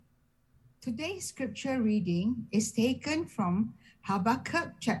Today's scripture reading is taken from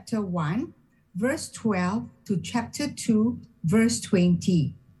Habakkuk chapter 1, verse 12 to chapter 2, verse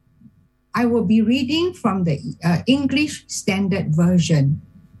 20. I will be reading from the English Standard Version.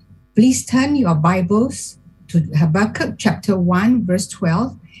 Please turn your Bibles to Habakkuk chapter 1, verse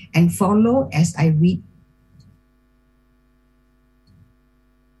 12 and follow as I read.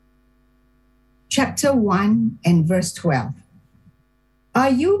 Chapter 1 and verse 12. Are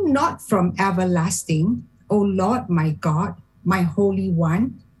you not from everlasting, O Lord my God, my Holy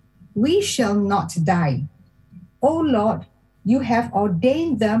One? We shall not die. O Lord, you have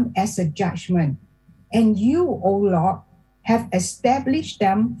ordained them as a judgment, and you, O Lord, have established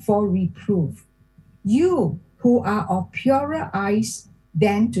them for reproof. You who are of purer eyes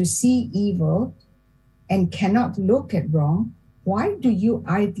than to see evil and cannot look at wrong, why do you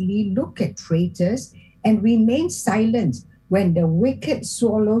idly look at traitors and remain silent when the wicked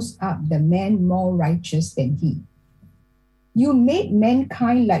swallows up the man more righteous than he? You made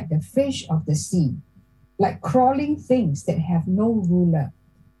mankind like the fish of the sea, like crawling things that have no ruler.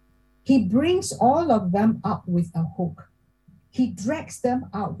 He brings all of them up with a hook. He drags them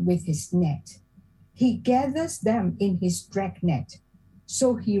out with his net. He gathers them in his dragnet.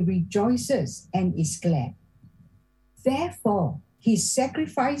 So he rejoices and is glad. Therefore, he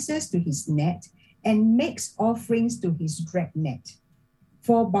sacrifices to his net and makes offerings to his dragnet.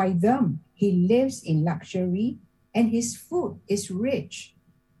 For by them he lives in luxury, and his food is rich.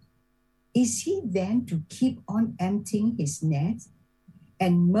 Is he then to keep on emptying his net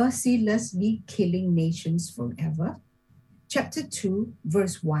and mercilessly killing nations forever? Chapter 2,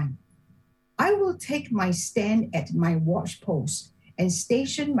 verse 1. I will take my stand at my watchpost and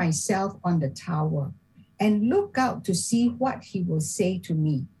station myself on the tower and look out to see what he will say to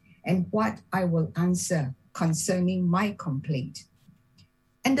me and what I will answer concerning my complaint.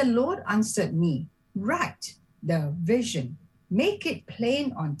 And the Lord answered me, write the vision, make it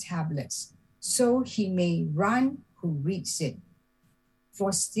plain on tablets, so he may run who reads it.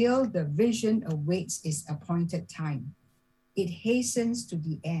 For still the vision awaits its appointed time. It hastens to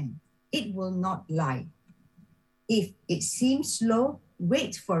the end. It will not lie. If it seems slow,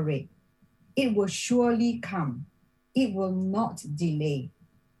 wait for it. It will surely come. It will not delay.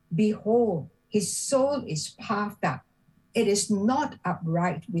 Behold, his soul is puffed up. It is not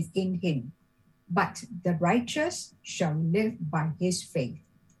upright within him, but the righteous shall live by his faith.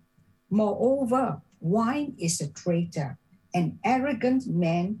 Moreover, wine is a traitor, an arrogant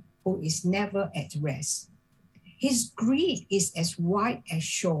man who is never at rest. His greed is as wide as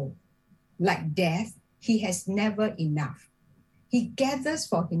Sheol. Like death, he has never enough. He gathers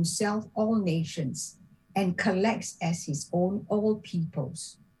for himself all nations and collects as his own all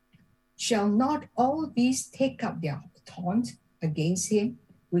peoples. Shall not all these take up their taunt against him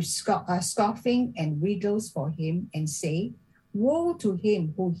with scoffing and riddles for him and say, woe to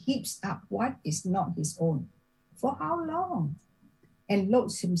him who heaps up what is not his own. For how long? And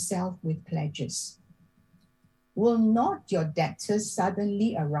loads himself with pledges. Will not your debtors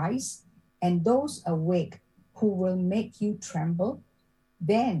suddenly arise, and those awake who will make you tremble?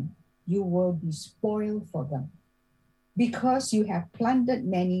 Then you will be spoiled for them. Because you have plundered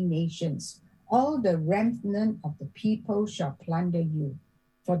many nations, all the remnant of the people shall plunder you,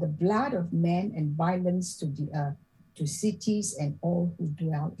 for the blood of men and violence to the earth, to cities and all who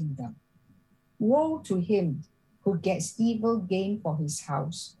dwell in them. Woe to him who gets evil gain for his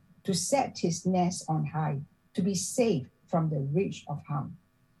house, to set his nest on high, to be safe from the reach of harm.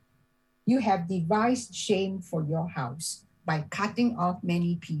 You have devised shame for your house by cutting off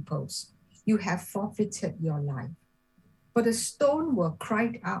many peoples. You have forfeited your life. For the stone will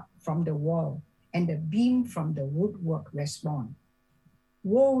cry out from the wall, and the beam from the woodwork respond.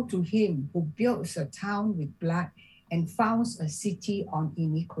 Woe to him who builds a town with blood and founds a city on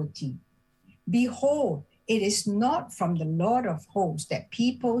iniquity. Behold, it is not from the Lord of hosts that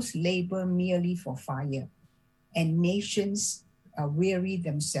peoples labor merely for fire, and nations weary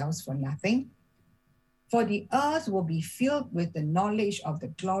themselves for nothing. For the earth will be filled with the knowledge of the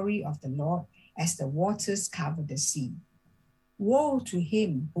glory of the Lord as the waters cover the sea. Woe to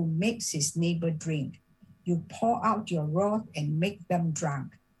him who makes his neighbor drink. You pour out your wrath and make them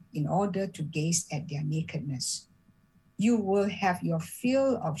drunk in order to gaze at their nakedness. You will have your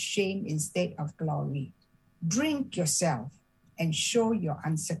fill of shame instead of glory. Drink yourself and show your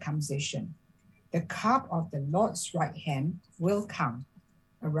uncircumcision. The cup of the Lord's right hand will come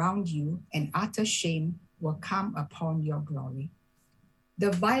around you, and utter shame will come upon your glory.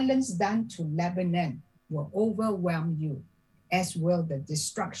 The violence done to Lebanon will overwhelm you, as will the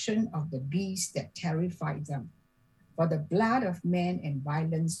destruction of the beasts that terrify them. For the blood of men and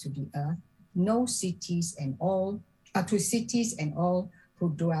violence to the earth no cities and all to cities and all who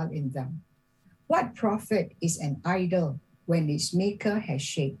dwell in them. What profit is an idol when its maker has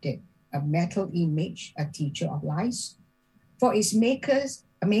shaped it, a metal image, a teacher of lies? For its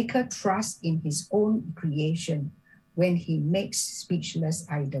maker trusts in his own creation when he makes speechless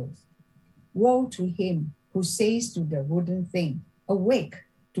idols. Woe to him who says to the wooden thing, awake,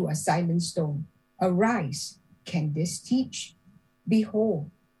 to a silent stone, arise, can this teach?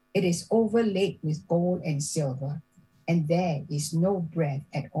 Behold, it is overlaid with gold and silver, and there is no breath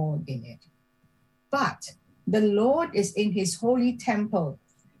at all in it. But the Lord is in his holy temple.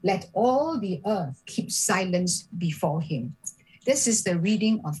 Let all the earth keep silence before him. This is the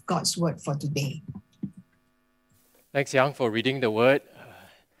reading of God's word for today. Thanks, Yang, for reading the word.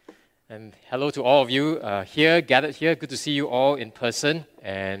 And hello to all of you gathered here. Good to see you all in person.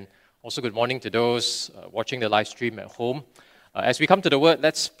 And also good morning to those watching the live stream at home. As we come to the word,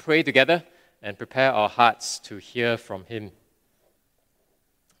 let's pray together and prepare our hearts to hear from him.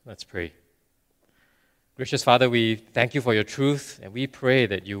 Let's pray. Gracious Father, we thank you for your truth, and we pray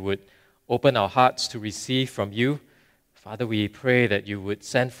that you would open our hearts to receive from you. Father, we pray that you would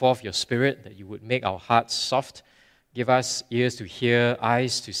send forth your Spirit, that you would make our hearts soft, give us ears to hear,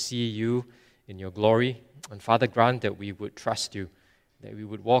 eyes to see you in your glory. And Father, grant that we would trust you, that we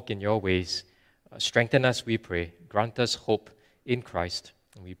would walk in your ways. Strengthen us, we pray. Grant us hope in Christ.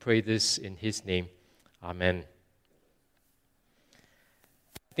 And we pray this in his name. Amen.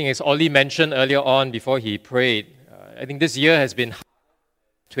 I think as Ollie mentioned earlier on before he prayed, I think this year has been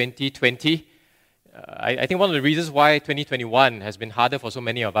 2020. I think one of the reasons why 2021 has been harder for so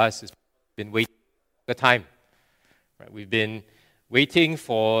many of us is we've been waiting for the time. Right? We've been waiting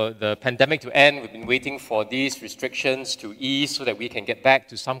for the pandemic to end. We've been waiting for these restrictions to ease so that we can get back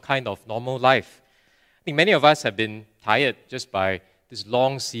to some kind of normal life. I think many of us have been tired just by this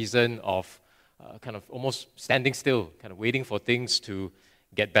long season of kind of almost standing still, kind of waiting for things to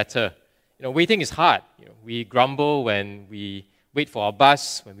get better. Waiting is hard. We grumble when we wait for our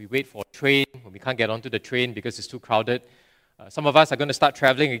bus, when we wait for a train, when we can't get onto the train because it's too crowded. Some of us are going to start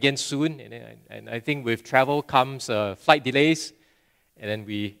traveling again soon, and I think with travel comes flight delays, and then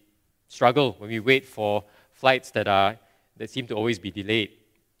we struggle when we wait for flights that seem to always be delayed.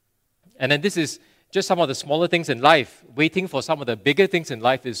 And then this is just some of the smaller things in life. Waiting for some of the bigger things in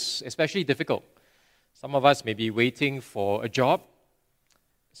life is especially difficult. Some of us may be waiting for a job.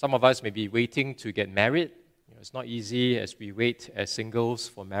 Some of us may be waiting to get married. It's not easy as we wait as singles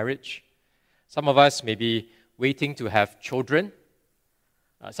for marriage. Some of us may be waiting to have children.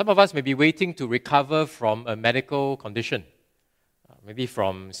 Some of us may be waiting to recover from a medical condition, maybe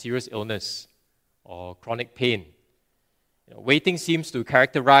from serious illness or chronic pain. Waiting seems to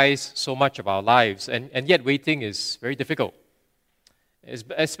characterize so much of our lives, and yet waiting is very difficult. It's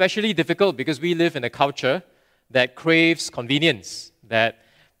especially difficult because we live in a culture that craves convenience, that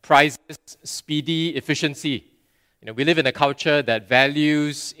prizes speedy efficiency. We live in a culture that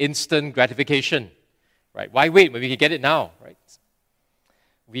values instant gratification. Right? Why wait when we can get it now? Right?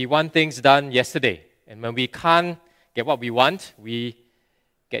 We want things done yesterday, and when we can't get what we want, we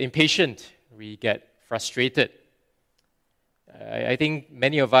get impatient, we get frustrated. I think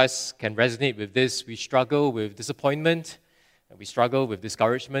many of us can resonate with this. We struggle with disappointment, we struggle with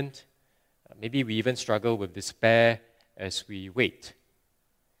discouragement, maybe we even struggle with despair as we wait.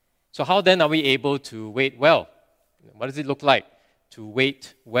 So how then are we able to wait well? What does it look like to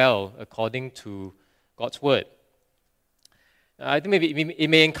wait well according to God's word? I think maybe it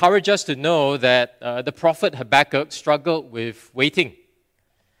may encourage us to know that the prophet Habakkuk struggled with waiting.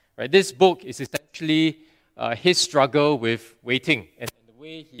 Right? This book is essentially his struggle with waiting and the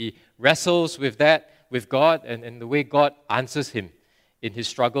way he wrestles with that, with God, and the way God answers him in his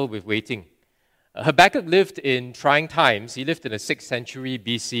struggle with waiting. Habakkuk lived in trying times. He lived in the 6th century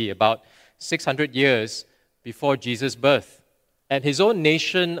BC, about 600 years before Jesus' birth. And his own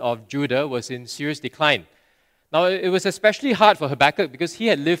nation of Judah was in serious decline. Now, it was especially hard for Habakkuk because he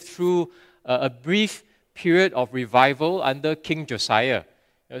had lived through a brief period of revival under King Josiah.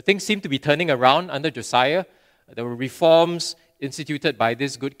 Things seemed to be turning around under Josiah. There were reforms instituted by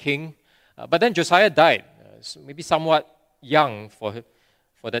this good king. But then Josiah died, maybe somewhat young for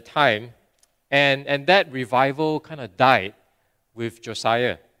that time. And that revival kind of died with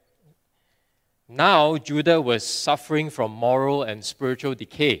Josiah. Now, Judah was suffering from moral and spiritual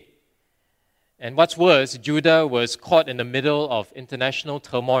decay. And what's worse, Judah was caught in the middle of international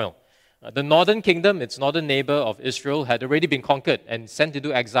turmoil. The northern kingdom, its northern neighbor of Israel, had already been conquered and sent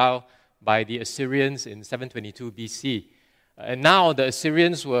into exile by the Assyrians in 722 BC. And now the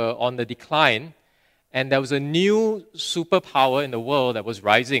Assyrians were on the decline, and there was a new superpower in the world that was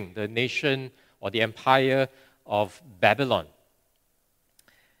rising, the nation or the empire of Babylon.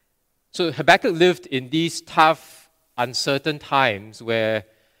 So Habakkuk lived in these tough, uncertain times where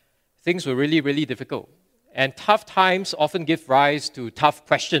things were really, really difficult. And tough times often give rise to tough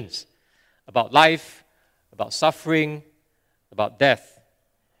questions about life, about suffering, about death.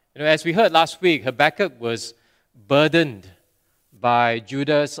 As we heard last week, Habakkuk was burdened by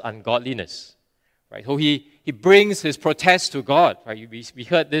Judah's ungodliness. Right? So he brings his protest to God. Right? We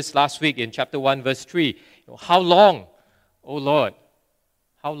heard this last week in chapter 1, verse 3. How long, O Lord?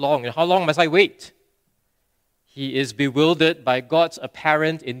 How long? And how long must I wait? He is bewildered by God's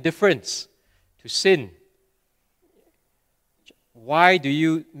apparent indifference to sin. Why do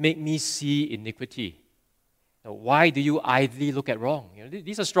you make me see iniquity? Why do you idly look at wrong?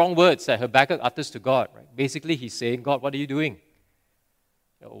 These are strong words that Habakkuk utters to God. Right? Basically, he's saying, God, what are you doing?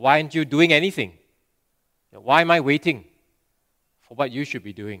 Why aren't you doing anything? Why am I waiting for what you should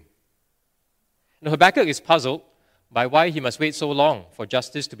be doing? Habakkuk is puzzled by why he must wait so long for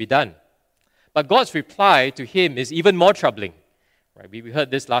justice to be done. But God's reply to him is even more troubling. Right? We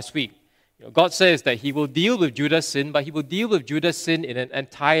heard this last week. God says that he will deal with Judah's sin, but he will deal with Judah's sin in an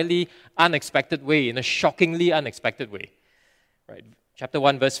entirely unexpected way, in a shockingly unexpected way. Right? Chapter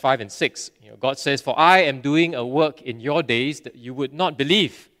 1, verse 5 and 6. God says, For I am doing a work in your days that you would not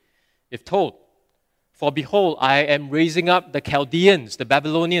believe if told. For behold, I am raising up the Chaldeans, the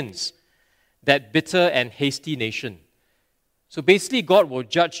Babylonians, that bitter and hasty nation. So basically, God will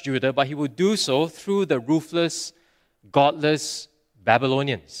judge Judah, but he will do so through the ruthless, godless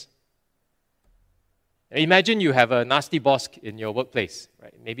Babylonians. Imagine you have a nasty boss in your workplace.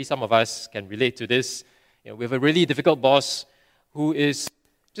 Right? Maybe some of us can relate to this. We have a really difficult boss who is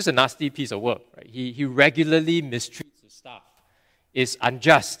just a nasty piece of work. Right? He regularly mistreats his staff, is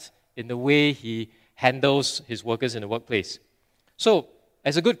unjust in the way he handles his workers in the workplace. So,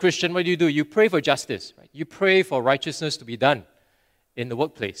 as a good Christian, what do? You pray for justice. Right? You pray for righteousness to be done in the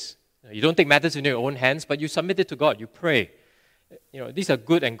workplace. You don't take matters in your own hands, but you submit it to God. You pray. These are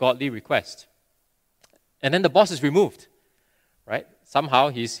good and godly requests. And then the boss is removed, right? Somehow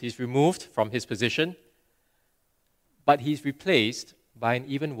he's removed from his position, but he's replaced by an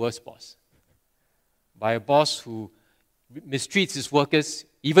even worse boss, by a boss who mistreats his workers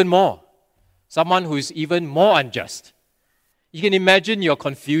even more, someone who is even more unjust. You can imagine your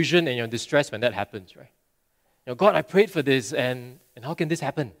confusion and your distress when that happens, right? God, I prayed for this, and how can this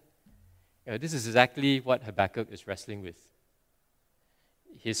happen? This is exactly what Habakkuk is wrestling with.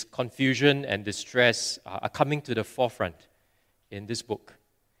 His confusion and distress are coming to the forefront in this book.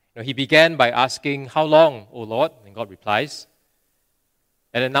 He began by asking, How long, O Lord? And God replies.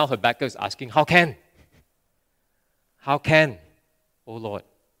 And then now Habakkuk is asking, How can? How can, O Lord?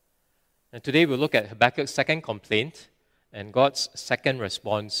 And today we'll look at Habakkuk's second complaint and God's second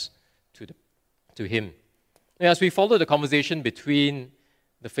response to him. As we follow the conversation between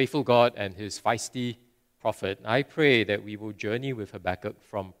the faithful God and his feisty prophet, I pray that we will journey with Habakkuk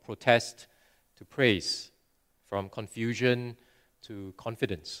from protest to praise, from confusion to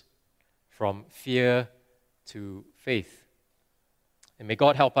confidence, from fear to faith. And may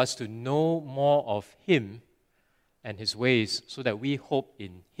God help us to know more of him and his ways so that we hope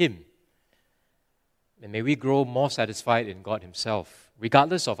in him. And may we grow more satisfied in God himself,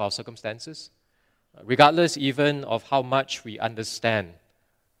 regardless of our circumstances, regardless even of how much we understand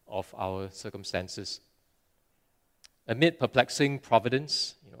of our circumstances. Amid perplexing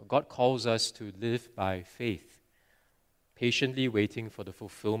providence, God calls us to live by faith, patiently waiting for the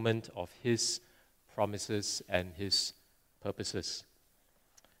fulfillment of his promises and his purposes.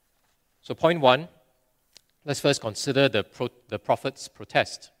 So point 1, let's first consider the prophet's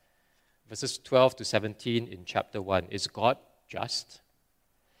protest. Verses 12 to 17 in chapter 1. Is God just?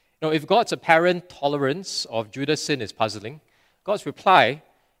 If God's apparent tolerance of Judah's sin is puzzling, God's reply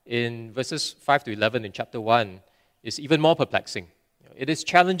in verses 5 to 11 in chapter 1 is even more perplexing. It is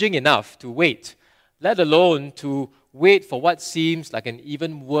challenging enough to wait, let alone to wait for what seems like an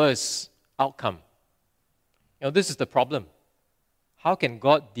even worse outcome. This is the problem. How can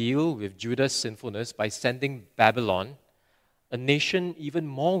God deal with Judah's sinfulness by sending Babylon, a nation even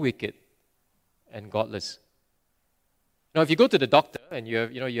more wicked and godless? Now, if you go to the doctor and you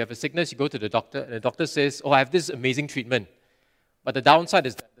have a sickness, you go to the doctor, and the doctor says, I have this amazing treatment, but the downside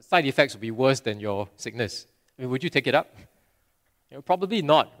is that the side effects will be worse than your sickness. Would you take it up? Probably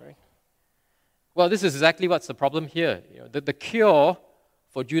not, right? Well, this is exactly what's the problem here. The cure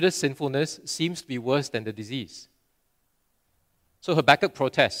for Judah's sinfulness seems to be worse than the disease. So Habakkuk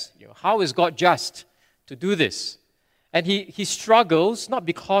protests. How is God just to do this? And he struggles not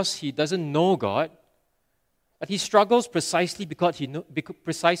because he doesn't know God, But he struggles precisely because he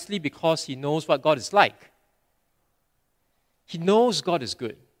knows what God is like. He knows God is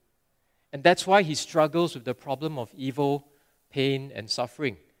good. And that's why he struggles with the problem of evil, pain, and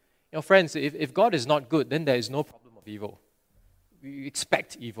suffering. Friends, if God is not good, then there is no problem of evil. We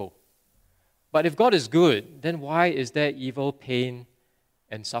expect evil. But if God is good, then why is there evil, pain,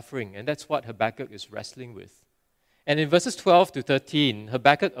 and suffering? And that's what Habakkuk is wrestling with. And in verses 12 to 13,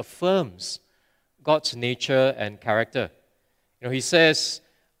 Habakkuk affirms God's nature and character. He says,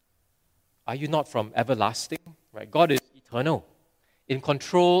 are you not from everlasting? Right? God is eternal, in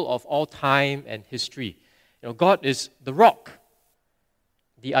control of all time and history. God is the rock,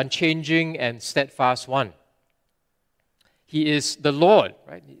 the unchanging and steadfast one. He is the Lord.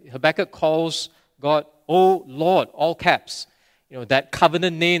 Right? Habakkuk calls God, "O Lord," all caps. That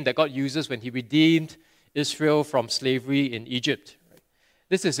covenant name that God uses when he redeemed Israel from slavery in Egypt. Right?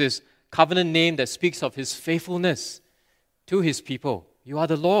 This is his covenant name that speaks of his faithfulness to his people. You are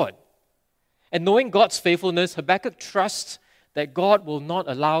the Lord. And knowing God's faithfulness, Habakkuk trusts that God will not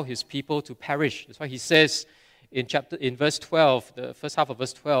allow his people to perish. That's why he says in verse 12, the first half of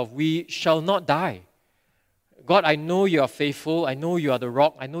verse 12, we shall not die. God, I know you are faithful. I know you are the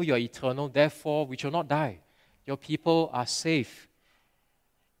rock. I know you are eternal. Therefore, we shall not die. Your people are safe.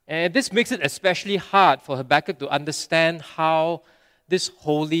 And this makes it especially hard for Habakkuk to understand how this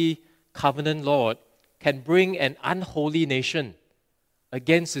holy covenant Lord can bring an unholy nation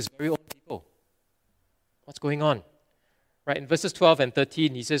against his very own people. What's going on? Right, in verses 12 and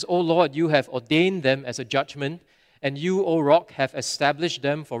 13, he says, O Lord, you have ordained them as a judgment, and you, O rock, have established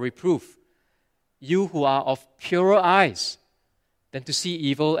them for reproof. You who are of purer eyes than to see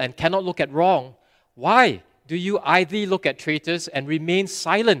evil and cannot look at wrong, why do you idly look at traitors and remain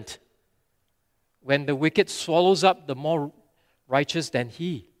silent when the wicked swallows up the more righteous than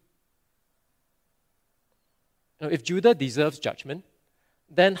he? Now, if Judah deserves judgment,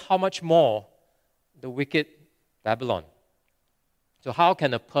 then how much more the wicked Babylon? So how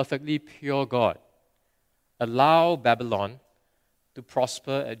can a perfectly pure God allow Babylon to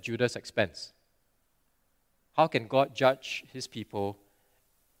prosper at Judah's expense? How can God judge his people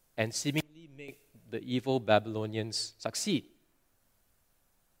and seemingly make the evil Babylonians succeed?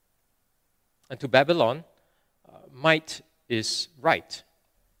 And to Babylon, might is right.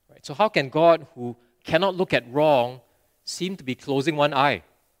 So how can God, who cannot look at wrong, seem to be closing one eye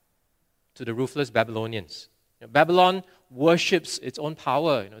to the ruthless Babylonians? Babylon worships its own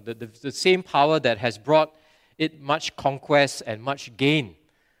power, the same power that has brought it much conquest and much gain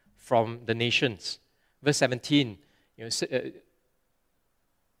from the nations. Verse 17,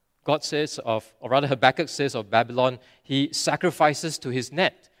 God says Habakkuk says of Babylon, he sacrifices to his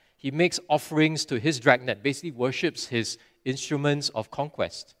net. He makes offerings to his dragnet, basically worships his instruments of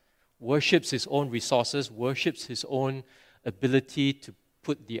conquest, worships his own resources, worships his own ability to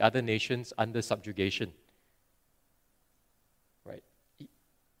put the other nations under subjugation. Right?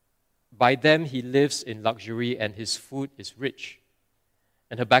 By them he lives in luxury and his food is rich.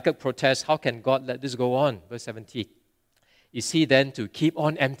 And Habakkuk protests, how can God let this go on? Verse 17. Is he then to keep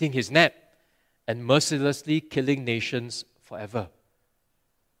on emptying his net and mercilessly killing nations forever?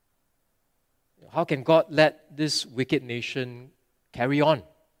 How can God let this wicked nation carry on?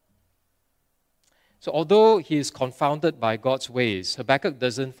 So although he is confounded by God's ways, Habakkuk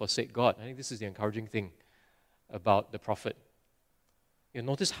doesn't forsake God. I think this is the encouraging thing about the prophet. You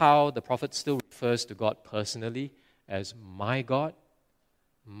notice how the prophet still refers to God personally as my God,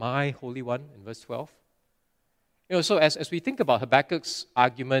 my Holy One in verse 12. So as we think about Habakkuk's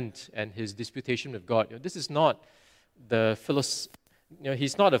argument and his disputation with God, this is not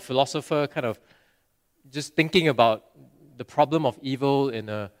he's not a philosopher kind of just thinking about the problem of evil in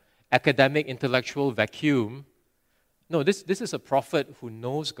an academic, intellectual vacuum. No, this is a prophet who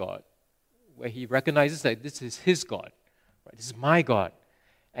knows God, where he recognizes that this is his God. Right? This is my God.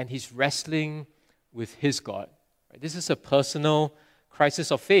 And he's wrestling with his God. Right? This is a personal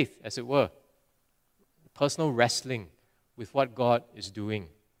crisis of faith, as it were. Personal wrestling with what God is doing.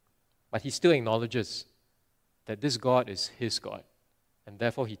 But he still acknowledges that this God is his God, and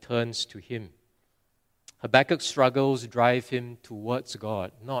therefore he turns to him. Habakkuk's struggles drive him towards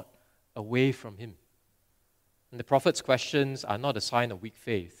God, not away from him. And the prophet's questions are not a sign of weak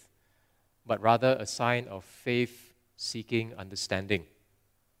faith, but rather a sign of faith-seeking understanding.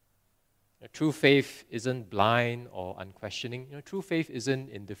 True faith isn't blind or unquestioning. True faith isn't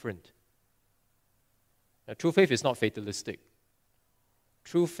indifferent. True faith is not fatalistic.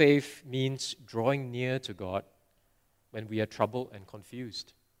 True faith means drawing near to God when we are troubled and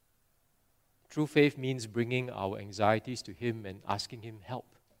confused. True faith means bringing our anxieties to Him and asking Him,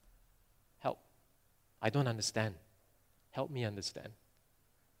 help. Help. I don't understand. Help me understand.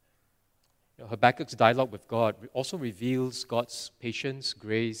 Habakkuk's dialogue with God also reveals God's patience,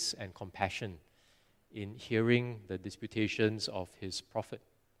 grace, and compassion in hearing the disputations of his prophet.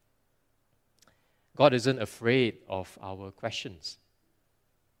 God isn't afraid of our questions.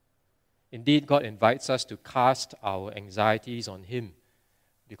 Indeed, God invites us to cast our anxieties on him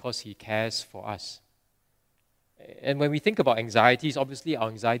because he cares for us. And when we think about anxieties, obviously our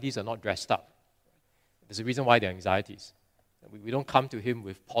anxieties are not dressed up. There's a reason why they're anxieties. We don't come to him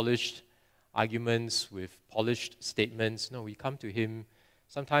with polished arguments, with polished statements. No, we come to him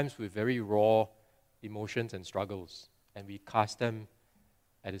sometimes with very raw emotions and struggles, and we cast them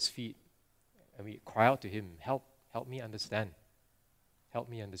at his feet, and we cry out to him, help me understand. Help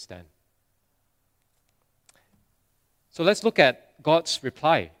me understand. So let's look at God's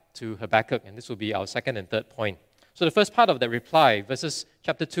reply to Habakkuk, and this will be our second and third point. So the first part of that reply,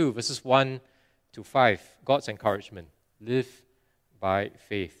 chapter 2, verses 1 to 5, God's encouragement, live by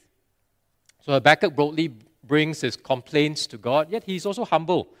faith. So Habakkuk boldly brings his complaints to God, yet he's also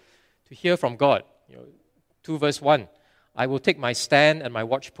humble to hear from God. 2 verse 1, I will take my stand at my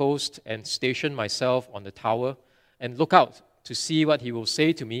watchpost and station myself on the tower and look out to see what he will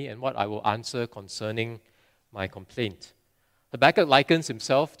say to me and what I will answer concerning my complaint. Habakkuk likens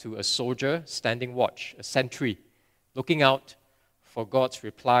himself to a soldier standing watch, a sentry, looking out for God's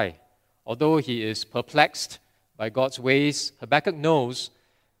reply. Although he is perplexed by God's ways, Habakkuk knows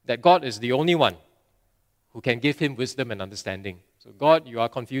that God is the only one who can give him wisdom and understanding. So God, you are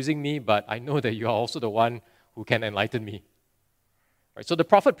confusing me, but I know that you are also the one who can enlighten me. Right, so the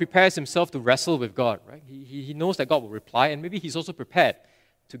prophet prepares himself to wrestle with God. Right? He knows that God will reply, and maybe he's also prepared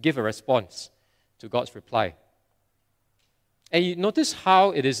to give a response to God's reply. And you notice how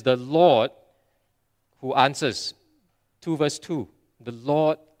it is the Lord who answers. 2 verse 2, the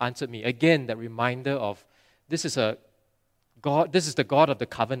Lord answered me. Again, that reminder of this is the God of the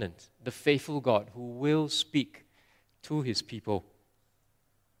covenant, the faithful God who will speak to his people.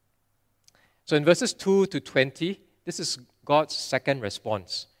 So in verses 2 to 20, this is God's second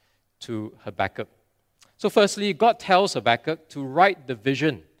response to Habakkuk. So firstly, God tells Habakkuk to write the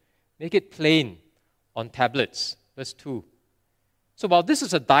vision, make it plain on tablets. Verse 2. So while this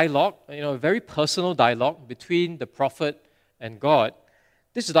is a dialogue, a very personal dialogue between the prophet and God,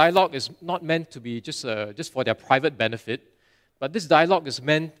 this dialogue is not meant to be just for their private benefit, but this dialogue is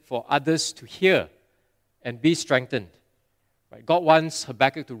meant for others to hear and be strengthened. Right? God wants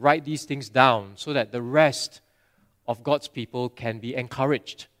Habakkuk to write these things down so that the rest of God's people can be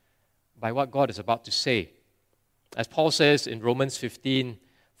encouraged by what God is about to say. As Paul says in Romans 15,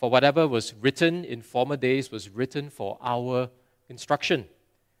 for whatever was written in former days was written for our instruction,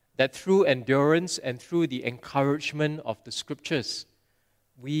 that through endurance and through the encouragement of the Scriptures,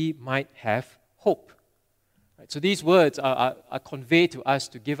 we might have hope. Right? So these words are conveyed to us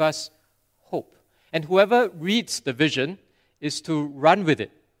to give us hope. And whoever reads the vision is to run with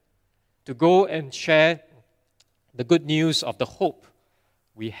it, to go and share the good news of the hope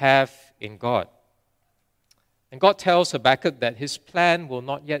we have in God. And God tells Habakkuk that his plan will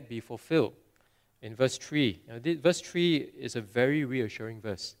not yet be fulfilled. In verse 3, verse 3 is a very reassuring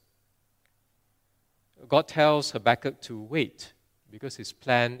verse. God tells Habakkuk to wait because his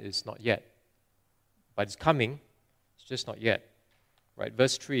plan is not yet. But it's coming, it's just not yet. Right?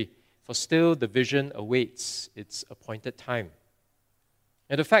 Verse 3, for still the vision awaits its appointed time.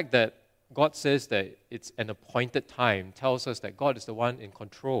 And the fact that God says that it's an appointed time tells us that God is the one in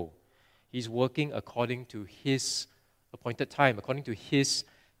control. He's working according to his appointed time, according to his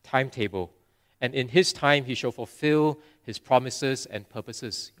timetable. And in his time, he shall fulfill his promises and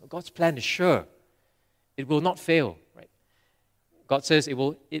purposes. God's plan is sure. It will not fail. Right? God says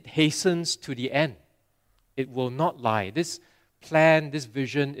it hastens to the end. It will not lie. This plan, this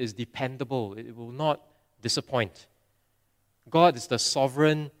vision is dependable. It will not disappoint. God is the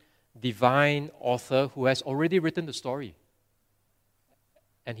sovereign, divine author who has already written the story.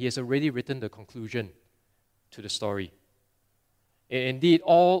 And he has already written the conclusion to the story. Indeed,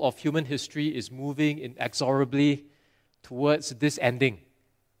 all of human history is moving inexorably towards this ending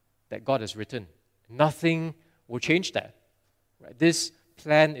that God has written. Nothing will change that. Right? This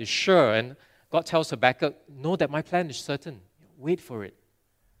plan is sure, and God tells Habakkuk, know that my plan is certain. Wait for it.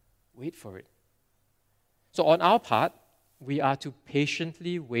 Wait for it. So on our part, we are to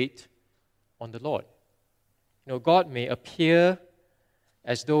patiently wait on the Lord. God may appear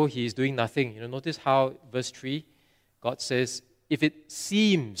as though he is doing nothing. Notice how verse 3, God says, if it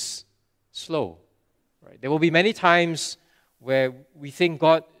seems slow, right? There will be many times where we think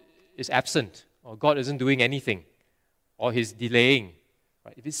God is absent, or God isn't doing anything, or he's delaying.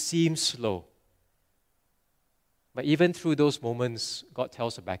 Right? If it seems slow, But even through those moments, God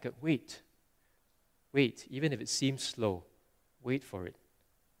tells Habakkuk, wait, even if it seems slow, wait for it.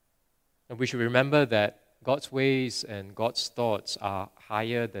 And we should remember that God's ways and God's thoughts are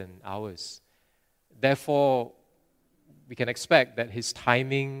higher than ours. Therefore, we can expect that His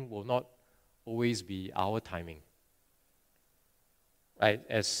timing will not always be our timing. Right?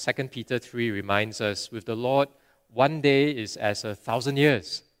 As 2 Peter 3 reminds us, with the Lord, one day is as 1,000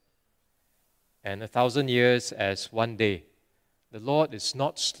 years, and 1,000 years as one day. The Lord is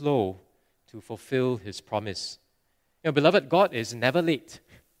not slow to fulfill His promise. Beloved, God is never late.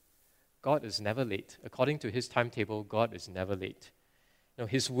 God is never late. According to His timetable, God is never late.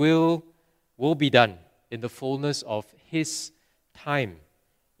 His will be done in the fullness of His time.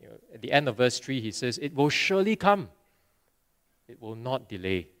 At the end of verse 3, He says, it will surely come. It will not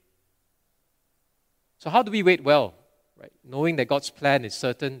delay. So how do we wait well? Right? Knowing that God's plan is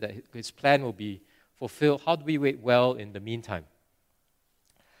certain, that His plan will be fulfilled, how do we wait well in the meantime?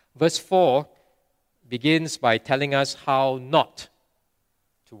 Verse 4 begins by telling us how not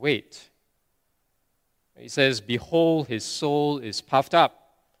to wait. He says, behold, his soul is puffed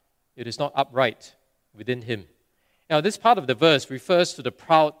up. It is not upright within him. Now, this part of the verse refers to the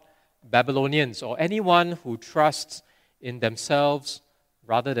proud Babylonians or anyone who trusts in themselves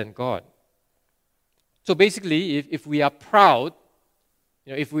rather than God. So basically, if we are proud,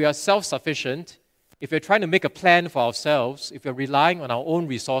 if we are self-sufficient, if we're trying to make a plan for ourselves, if we're relying on our own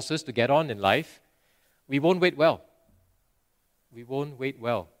resources to get on in life, we won't wait well. We won't wait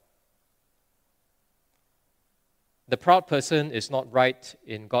well. The proud person is not right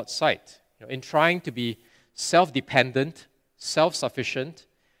in God's sight. In trying to be self-dependent, self-sufficient,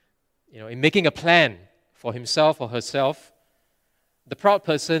 in making a plan for himself or herself, the proud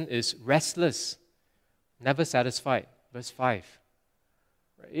person is restless, never satisfied. Verse 5.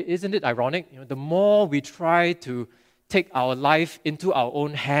 Isn't it ironic? The more we try to take our life into our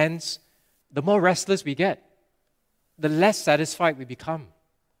own hands, the more restless we get, the less satisfied we become.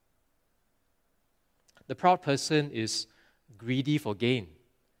 The proud person is greedy for gain.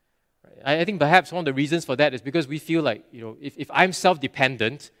 I think perhaps one of the reasons for that is because we feel like, if I'm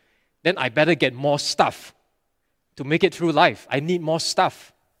self-dependent, then I better get more stuff to make it through life. I need more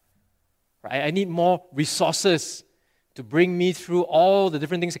stuff. Right? I need more resources to bring me through all the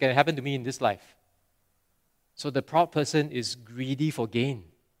different things that can happen to me in this life. So the proud person is greedy for gain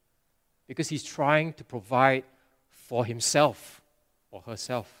because he's trying to provide for himself or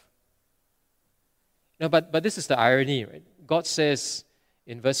herself. But this is the irony, right? God says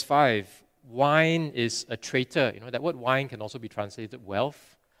in verse 5, wine is a traitor. That word wine can also be translated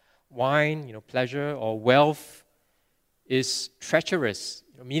wealth. Wine, pleasure or wealth is treacherous,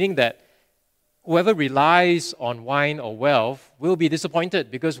 meaning that whoever relies on wine or wealth will be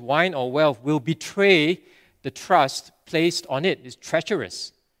disappointed because wine or wealth will betray the trust placed on it. It's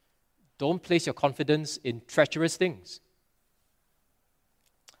treacherous. Don't place your confidence in treacherous things.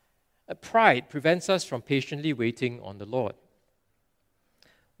 Pride prevents us from patiently waiting on the Lord.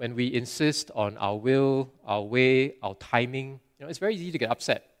 When we insist on our will, our way, our timing, it's very easy to get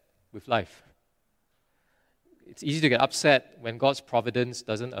upset with life. It's easy to get upset when God's providence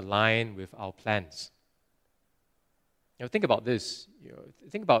doesn't align with our plans. Think about this.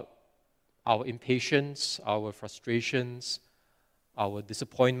 Think about our impatience, our frustrations, our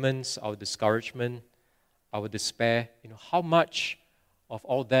disappointments, our discouragement, our despair. How much of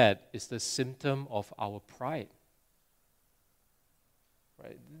all that is the symptom of our pride?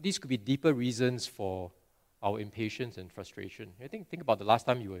 Right? These could be deeper reasons for our impatience and frustration. Think about the last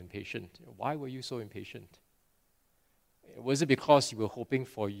time you were impatient. Why were you so impatient? Was it because you were hoping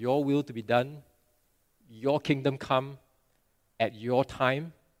for your will to be done, your kingdom come at your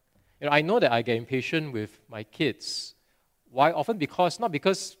time? I know that I get impatient with my kids. Why? Often not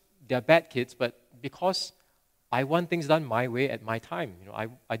because they're bad kids, but because I want things done my way at my time.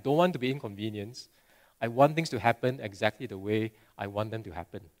 I don't want to be inconvenienced. I want things to happen exactly the way I want them to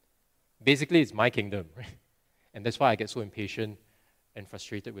happen. Basically, it's my kingdom, right? And that's why I get so impatient and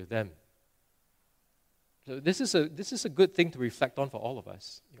frustrated with them. So this is a good thing to reflect on for all of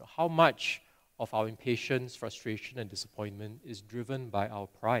us. How much of our impatience, frustration, and disappointment is driven by our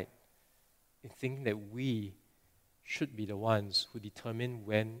pride in thinking that we should be the ones who determine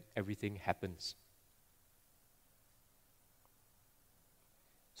when everything happens.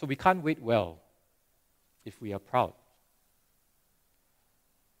 So we can't wait well if we are proud.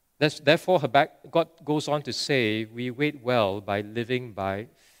 Therefore, God goes on to say, we wait well by living by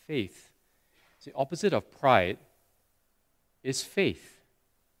faith. The opposite of pride is faith.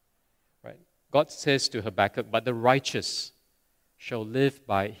 Right? God says to Habakkuk, but the righteous shall live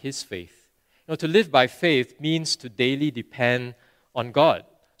by his faith. Now, to live by faith means to daily depend on God.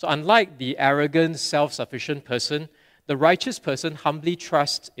 So unlike the arrogant, self-sufficient person, the righteous person humbly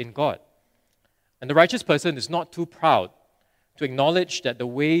trusts in God. And the righteous person is not too proud to acknowledge that the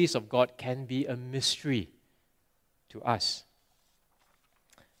ways of God can be a mystery to us.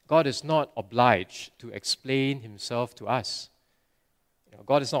 God is not obliged to explain himself to us.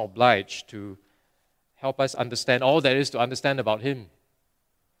 God is not obliged to help us understand all there is to understand about him.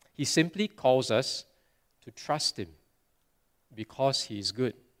 He simply calls us to trust him because he is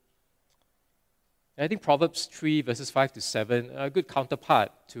good. And I think Proverbs 3 verses 5 to 7 are a good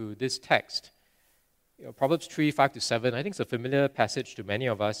counterpart to this text. Proverbs 3, 5 to 7, I think it's a familiar passage to many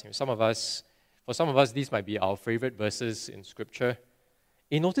of us. For some of us, these might be our favorite verses in Scripture.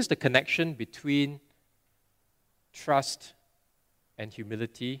 You notice the connection between trust and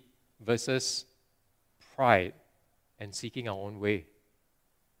humility versus pride and seeking our own way.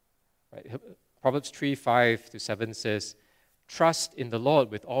 Right? Proverbs 3, 5 to 7 says, "Trust in the Lord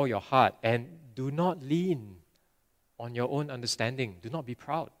with all your heart and do not lean on your own understanding. Do not be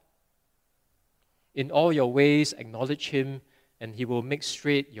proud. In all your ways acknowledge him and he will make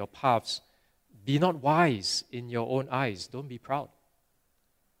straight your paths. Be not wise in your own eyes." Don't be proud.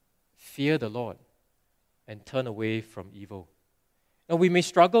 "Fear the Lord and turn away from evil." Now, we may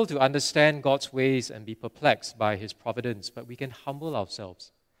struggle to understand God's ways and be perplexed by his providence, but we can humble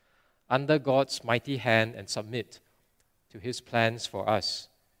ourselves under God's mighty hand and submit to his plans for us.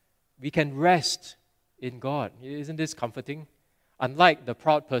 We can rest in God. Isn't this comforting? Unlike the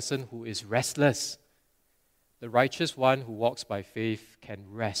proud person who is restless, the righteous one who walks by faith can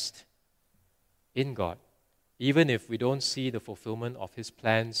rest in God, even if we don't see the fulfillment of his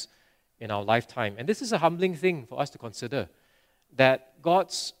plans in our lifetime. And this is a humbling thing for us to consider, that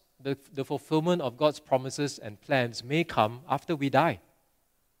the fulfillment of God's promises and plans may come after we die.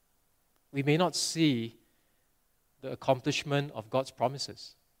 We may not see the accomplishment of God's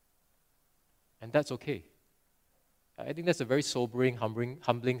promises, and that's okay. I think that's a very sobering,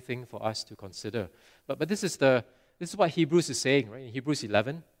 humbling thing for us to consider. But this is what Hebrews is saying, right? In Hebrews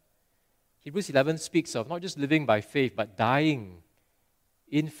 11. Hebrews 11 speaks of not just living by faith, but dying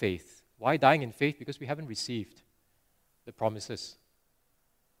in faith. Why dying in faith? Because we haven't received the promises.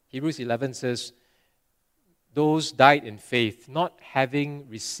 Hebrews 11 says, those died in faith, not having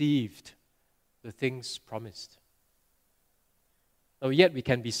received the things promised. Now, yet we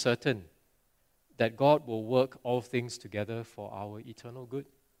can be certain that God will work all things together for our eternal good.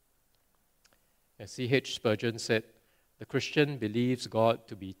 As C.H. Spurgeon said, the Christian believes God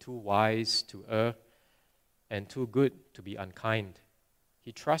to be too wise to err and too good to be unkind.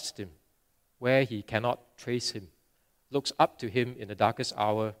 He trusts him where he cannot trace him, looks up to him in the darkest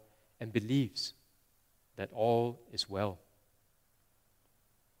hour, and believes that all is well.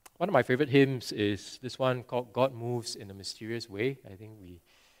 One of my favorite hymns is this one called "God Moves in a Mysterious Way." I think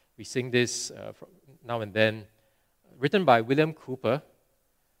we sing this now and then, written by William Cowper.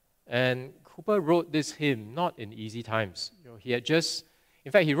 And Cowper wrote this hymn not in easy times.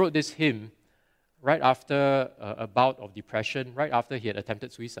 He wrote this hymn right after a bout of depression, right after he had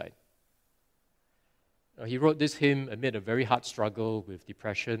attempted suicide. He wrote this hymn amid a very hard struggle with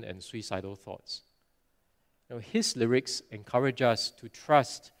depression and suicidal thoughts. His lyrics encourage us to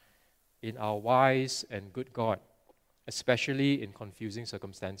trust in our wise and good God, especially in confusing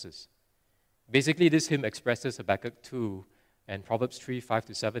circumstances. Basically, this hymn expresses Habakkuk 2 and Proverbs 3, 5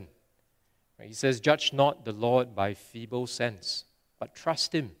 to 7. He says, "Judge not the Lord by feeble sense, but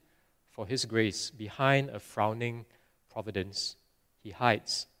trust him for his grace. Behind a frowning providence, he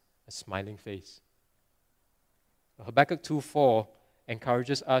hides a smiling face." Habakkuk 2:4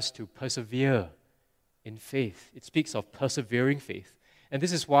 encourages us to persevere in faith. It speaks of persevering faith. And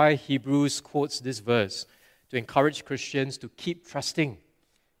this is why Hebrews quotes this verse to encourage Christians to keep trusting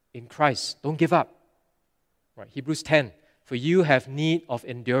in Christ. Don't give up. Right, Hebrews 10, "For you have need of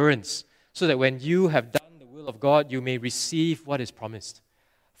endurance, so that when you have done the will of God, you may receive what is promised.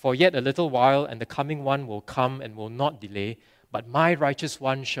 For yet a little while, and the coming one will come and will not delay, but my righteous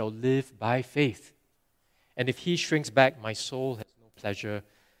one shall live by faith. And if he shrinks back, my soul has no pleasure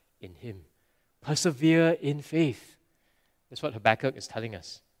in him." Persevere in faith. That's what Habakkuk is telling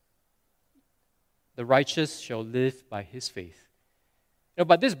us. The righteous shall live by his faith.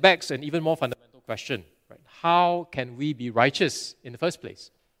 But this begs an even more fundamental question, right? How can we be righteous in the first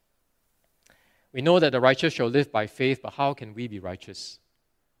place? We know that the righteous shall live by faith, but how can we be righteous?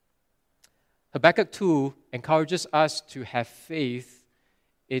 Habakkuk 2 encourages us to have faith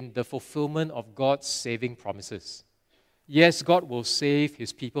in the fulfillment of God's saving promises. Yes, God will save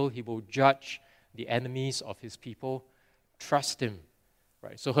his people. He will judge the enemies of his people. Trust him.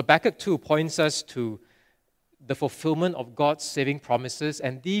 Right? So Habakkuk 2 points us to the fulfillment of God's saving promises,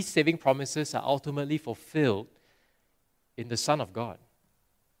 and these saving promises are ultimately fulfilled in the Son of God,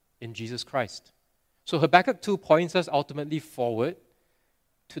 in Jesus Christ. So Habakkuk 2 points us ultimately forward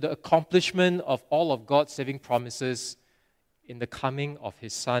to the accomplishment of all of God's saving promises in the coming of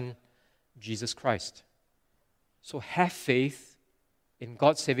His Son, Jesus Christ. So have faith in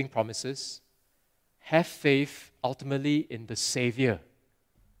God's saving promises. Have faith ultimately in the Savior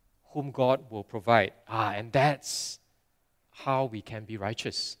whom God will provide. And that's how we can be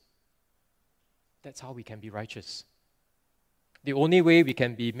righteous. That's how we can be righteous. The only way we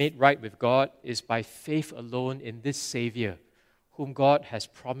can be made right with God is by faith alone in this Savior whom God has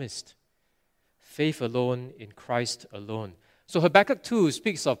promised. Faith alone in Christ alone. So Habakkuk 2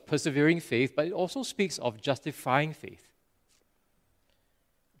 speaks of persevering faith, but it also speaks of justifying faith.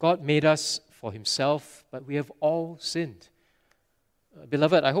 God made us for Himself, but we have all sinned.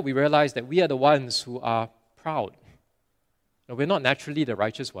 Beloved, I hope we realize that we are the ones who are proud. Now, we're not naturally the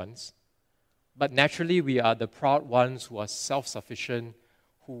righteous ones, but naturally we are the proud ones who are self-sufficient,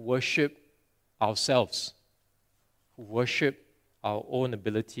 who worship ourselves, who worship our own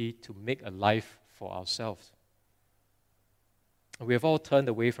ability to make a life for ourselves. We have all turned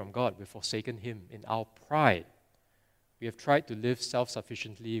away from God. We've forsaken Him. In our pride, we have tried to live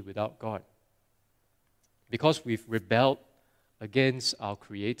self-sufficiently without God. Because we've rebelled against our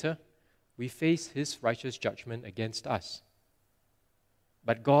Creator, we face His righteous judgment against us.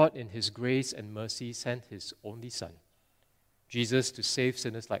 But God, in His grace and mercy, sent His only Son, Jesus, to save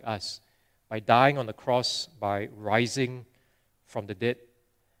sinners like us by dying on the cross, by rising from the dead.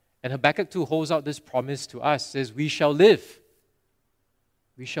 And Habakkuk 2 holds out this promise to us, says, we shall live.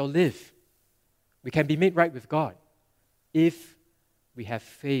 We shall live. We can be made right with God if we have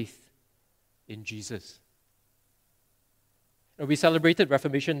faith in Jesus. We celebrated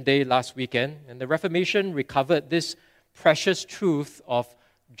Reformation Day last weekend, and the Reformation recovered this precious truth of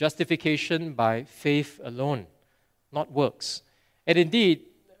justification by faith alone, not works. And indeed,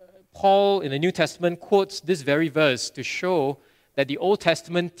 Paul in the New Testament quotes this very verse to show that the Old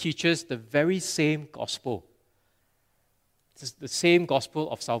Testament teaches the very same gospel. It's the same gospel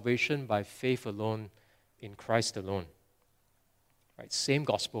of salvation by faith alone, in Christ alone. Right? Same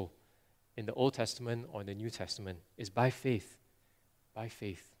gospel in the Old Testament or in the New Testament is by faith. By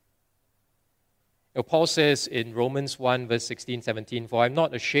faith. Paul says in Romans 1, verse 16, 17, "For I am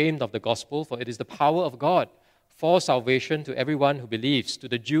not ashamed of the gospel, for it is the power of God for salvation to everyone who believes, to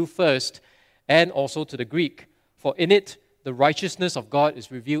the Jew first, and also to the Greek. For in it the righteousness of God is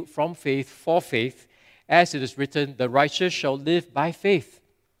revealed from faith for faith, as it is written, the righteous shall live by faith."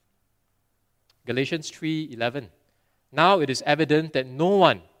 Galatians 3:11, "Now it is evident that no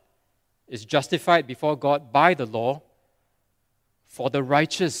one is justified before God by the law, for the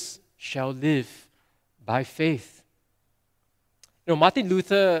righteous shall live by faith." Martin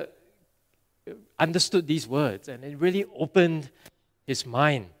Luther understood these words, and it really opened his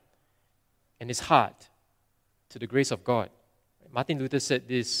mind and his heart to the grace of God. Martin Luther said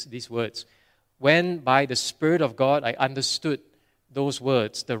these words, "When by the Spirit of God I understood those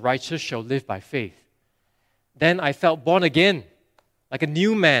words, the righteous shall live by faith, then I felt born again, like a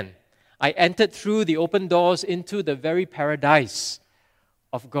new man. I entered through the open doors into the very paradise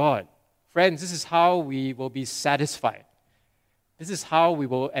of God." Friends, this is how we will be satisfied. This is how we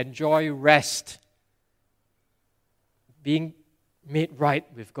will enjoy rest, being made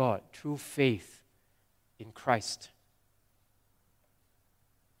right with God through faith in Christ.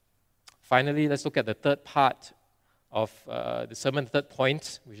 Finally, let's look at the third part of the sermon, third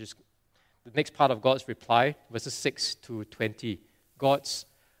point, which is the next part of God's reply, verses 6 to 20. God's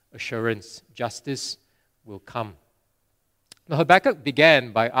assurance, justice will come. Now, Habakkuk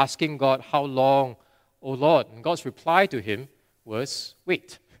began by asking God, "How long, O Lord?" And God's reply to him was,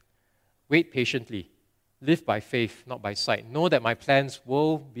 "Wait. Wait patiently. Live by faith, not by sight. Know that my plans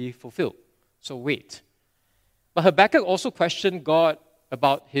will be fulfilled. So wait." But Habakkuk also questioned God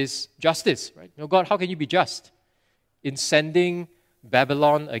about His justice. Right? God, how can you be just in sending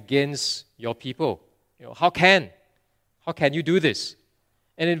Babylon against your people? How can you do this?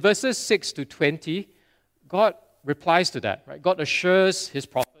 And in verses 6 to 20, God replies to that. Right? God assures His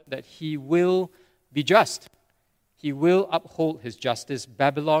prophet that He will be just. He will uphold His justice.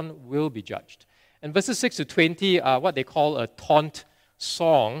 Babylon will be judged. And verses 6 to 20 are what they call a taunt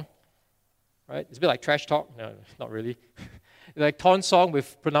song. Right? It's a bit like trash talk. No, not really. It's like taunt song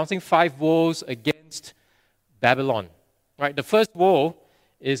with pronouncing 5 woes against Babylon. Right? The first woe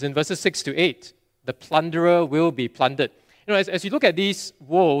is in verses 6 to 8. The plunderer will be plundered. As you look at these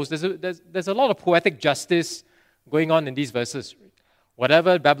woes, there's a lot of poetic justice going on in these verses.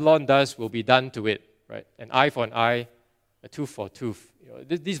 Whatever Babylon does will be done to it, right? An eye for an eye, a tooth for a tooth.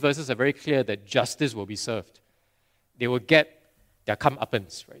 These verses are very clear that justice will be served. They will get their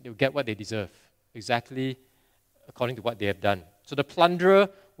comeuppance, right? They will get what they deserve, exactly according to what they have done. So the plunderer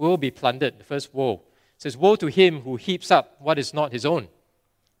will be plundered. The first woe says, "Woe to him who heaps up what is not his own.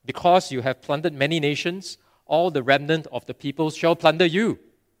 Because you have plundered many nations, all the remnant of the peoples shall plunder you.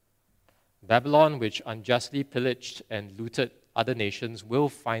 Babylon, which unjustly pillaged and looted other nations, will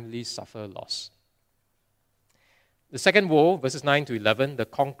finally suffer loss." The second woe, verses 9 to 11, the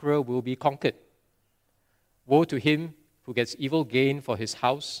conqueror will be conquered. Woe to him who gets evil gain for his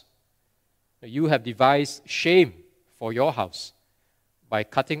house. You have devised shame for your house. By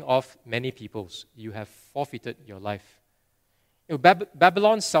cutting off many peoples, you have forfeited your life.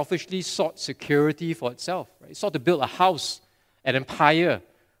 Babylon selfishly sought security for itself. Right? It sought to build a house, an empire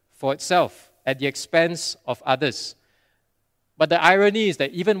for itself at the expense of others. But the irony is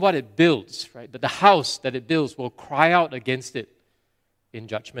that even what it builds, right, that the house that it builds will cry out against it in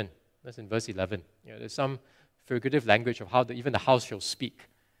judgment. That's in verse 11. There's some figurative language of how even the house shall speak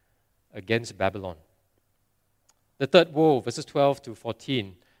against Babylon. The third woe, verses 12 to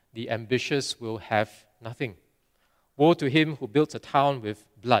 14, the ambitious will have nothing. Woe to him who builds a town with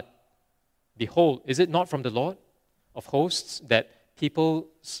blood. Behold, is it not from the Lord of hosts that people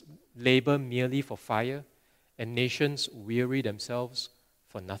labor merely for fire and nations weary themselves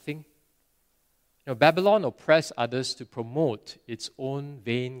for nothing? Babylon oppressed others to promote its own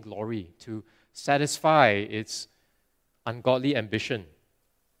vain glory, to satisfy its ungodly ambition.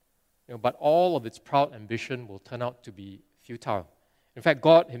 But all of its proud ambition will turn out to be futile. In fact,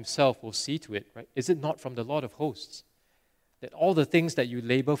 God himself will see to it, right? Is it not from the Lord of hosts that all the things that you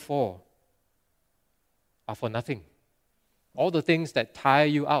labor for are for nothing? All the things that tire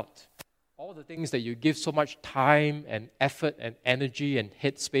you out, all the things that you give so much time and effort and energy and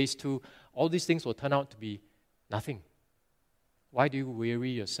headspace to, all these things will turn out to be nothing. Why do you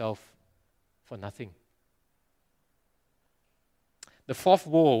weary yourself for nothing? The fourth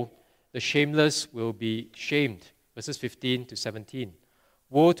woe, the shameless will be shamed. Verses 15 to 17.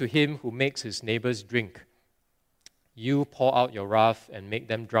 Woe to him who makes his neighbors drink. You pour out your wrath and make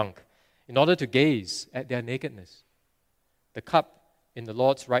them drunk, in order to gaze at their nakedness. The cup in the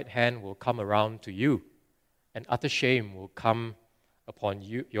Lord's right hand will come around to you, and utter shame will come upon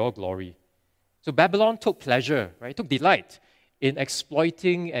you, your glory. So Babylon took pleasure, right? Took delight in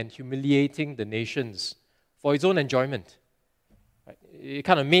exploiting and humiliating the nations for its own enjoyment. Right? It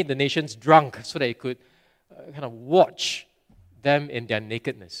kind of made the nations drunk so that it could kind of watch them in their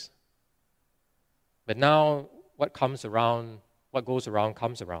nakedness. But now, what goes around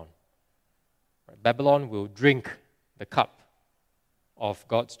comes around. Right? Babylon will drink the cup of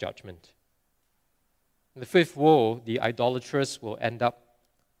God's judgment. In the fifth woe, the idolatrous will end up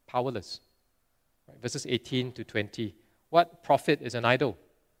powerless. Right? Verses 18 to 20. What profit is an idol?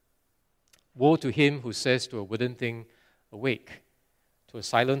 Woe to him who says to a wooden thing, awake, to a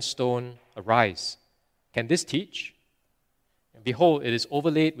silent stone, arise. Can this teach? And behold, it is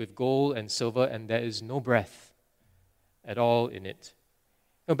overlaid with gold and silver, and there is no breath at all in it.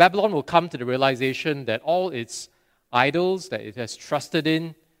 Babylon will come to the realization that all its idols that it has trusted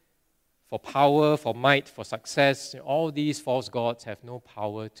in for power, for might, for success, all these false gods have no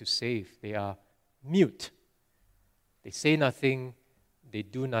power to save. They are mute. They say nothing, they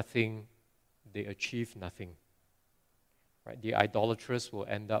do nothing, they achieve nothing. Right? The idolatrous will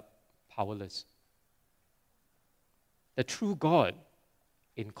end up powerless. The true God,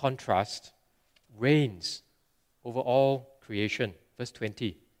 in contrast, reigns over all creation. Verse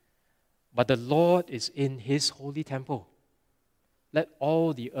 20. But the Lord is in his holy temple. Let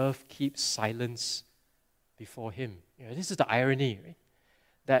all the earth keep silence before him. This is the irony, right?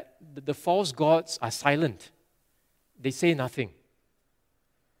 That the false gods are silent. They say nothing.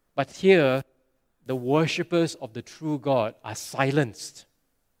 But here, the worshippers of the true God are silenced.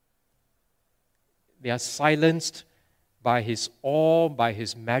 They are silenced by his awe, by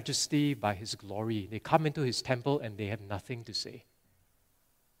his majesty, by his glory. They come into his temple and they have nothing to say.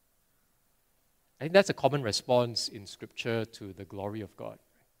 I think that's a common response in Scripture to the glory of God.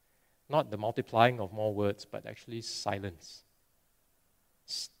 Not the multiplying of more words, but actually silence.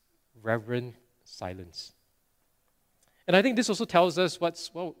 Reverent silence. And I think this also tells us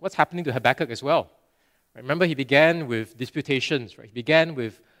what's happening to Habakkuk as well. Remember, he began with disputations. Right? He began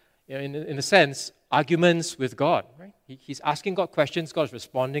with, in a sense, arguments with God. Right? He's asking God questions. God's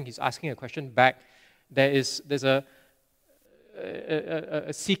responding. He's asking a question back. There's a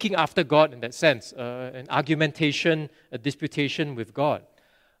seeking after God in that sense, an argumentation, a disputation with God.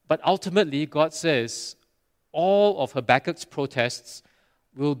 But ultimately, God says all of Habakkuk's protests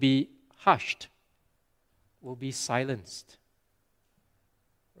will be hushed, will be silenced.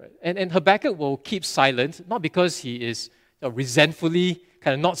 Right? And Habakkuk will keep silent, not because he is resentfully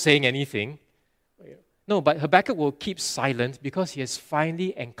kind of not saying anything. No, but Habakkuk will keep silent because he has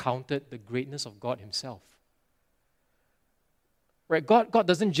finally encountered the greatness of God himself. Right? God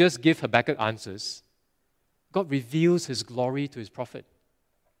doesn't just give Habakkuk answers. God reveals his glory to his prophet.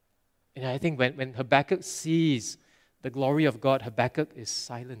 And I think when Habakkuk sees the glory of God, Habakkuk is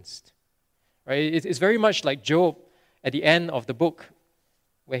silenced. Right? It's very much like Job at the end of the book,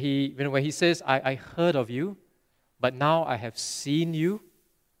 where he says, I heard of you, but now I have seen you,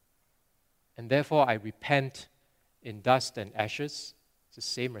 and therefore I repent in dust and ashes. It's the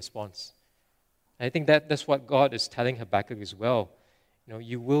same response. And I think that's what God is telling Habakkuk as well.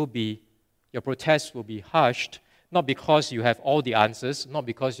 Your protests will be hushed, not because you have all the answers, not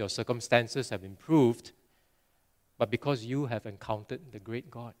because your circumstances have improved, but because you have encountered the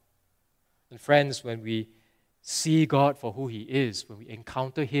great God. And friends, when we see God for who He is, when we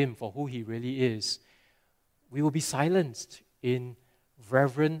encounter Him for who He really is, we will be silenced in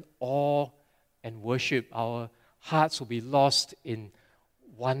reverent awe and worship. Our hearts will be lost in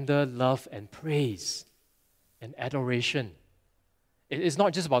wonder, love, and praise and adoration. It's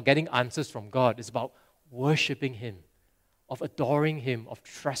not just about getting answers from God, it's about worshiping Him, of adoring Him, of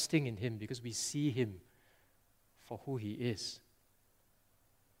trusting in Him, because we see Him for who He is.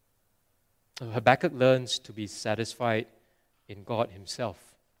 Habakkuk learns to be satisfied in God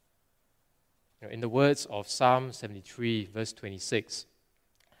Himself. In the words of Psalm 73, verse 26,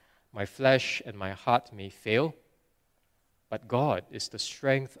 my flesh and my heart may fail, but God is the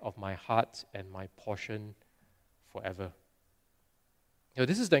strength of my heart and my portion forever.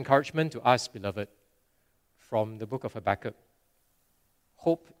 This is the encouragement to us, beloved, from the book of Habakkuk.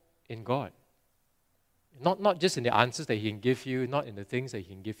 Hope in God. Not just in the answers that He can give you, not in the things that He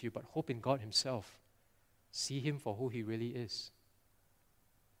can give you, but hope in God Himself. See Him for who He really is.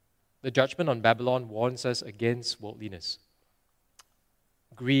 The judgment on Babylon warns us against worldliness.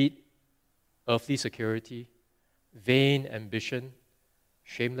 Greed, earthly security, vain ambition,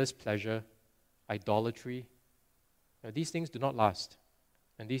 shameless pleasure, idolatry. These things do not last,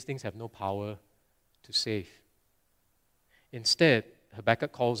 and these things have no power to save. Instead,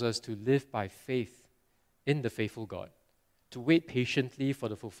 Habakkuk calls us to live by faith in the faithful God, to wait patiently for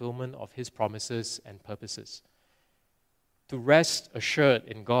the fulfillment of His promises and purposes, to rest assured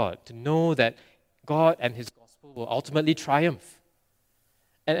in God, to know that God and His gospel will ultimately triumph.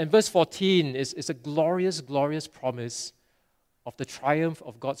 And verse 14 is a glorious, glorious promise of the triumph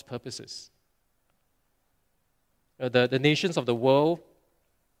of God's purposes. The nations of the world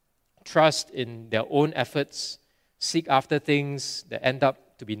trust in their own efforts, seek after things that end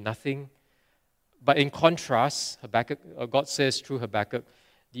up to be nothing. But in contrast, God says through Habakkuk,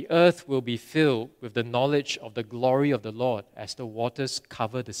 the earth will be filled with the knowledge of the glory of the Lord as the waters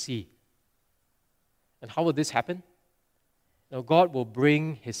cover the sea. And how will this happen? God will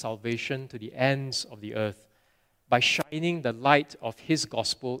bring His salvation to the ends of the earth by shining the light of His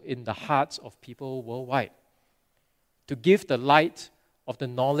gospel in the hearts of people worldwide, to give the light of the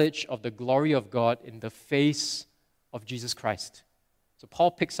knowledge of the glory of God in the face of Jesus Christ. So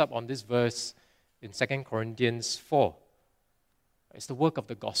Paul picks up on this verse in 2 Corinthians 4. It's the work of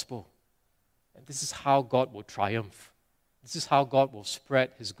the gospel. And this is how God will triumph. This is how God will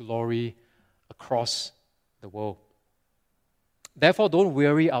spread His glory across the world. Therefore, don't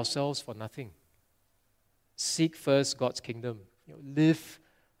weary ourselves for nothing. Seek first God's kingdom. Live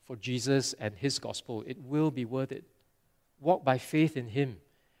for Jesus and His gospel. It will be worth it. Walk by faith in Him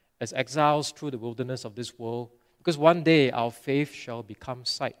as exiles through the wilderness of this world, because one day our faith shall become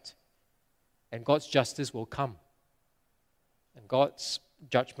sight, and God's justice will come. And God's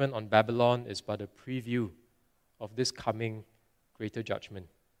judgment on Babylon is but a preview of this coming greater judgment.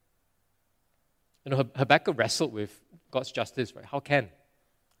 Habakkuk wrestled with God's justice, right? How can?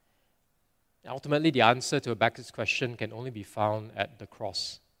 Ultimately, the answer to Habakkuk's question can only be found at the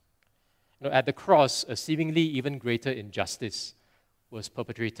cross. At the cross, a seemingly even greater injustice was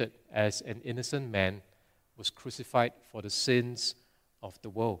perpetrated as an innocent man was crucified for the sins of the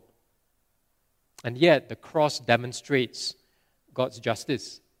world. And yet, the cross demonstrates God's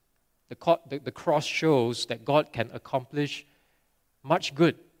justice. The cross shows that God can accomplish much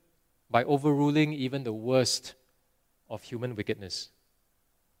good by overruling even the worst of human wickedness.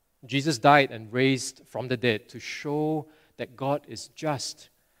 Jesus died and raised from the dead to show that God is just.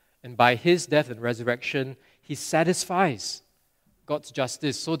 And by His death and resurrection, He satisfies God's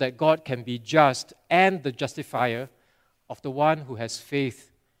justice so that God can be just and the justifier of the one who has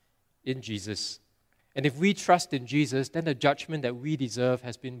faith in Jesus And if we trust in Jesus, then the judgment that we deserve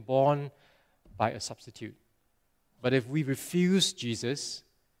has been borne by a substitute. But if we refuse Jesus,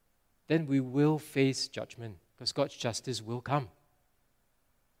 then we will face judgment, because God's justice will come.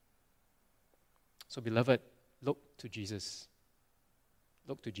 So, beloved, look to Jesus.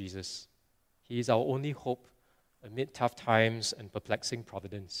 Look to Jesus. He is our only hope amid tough times and perplexing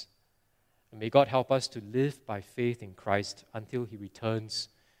providence. And may God help us to live by faith in Christ until He returns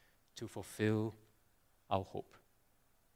to fulfill our hope.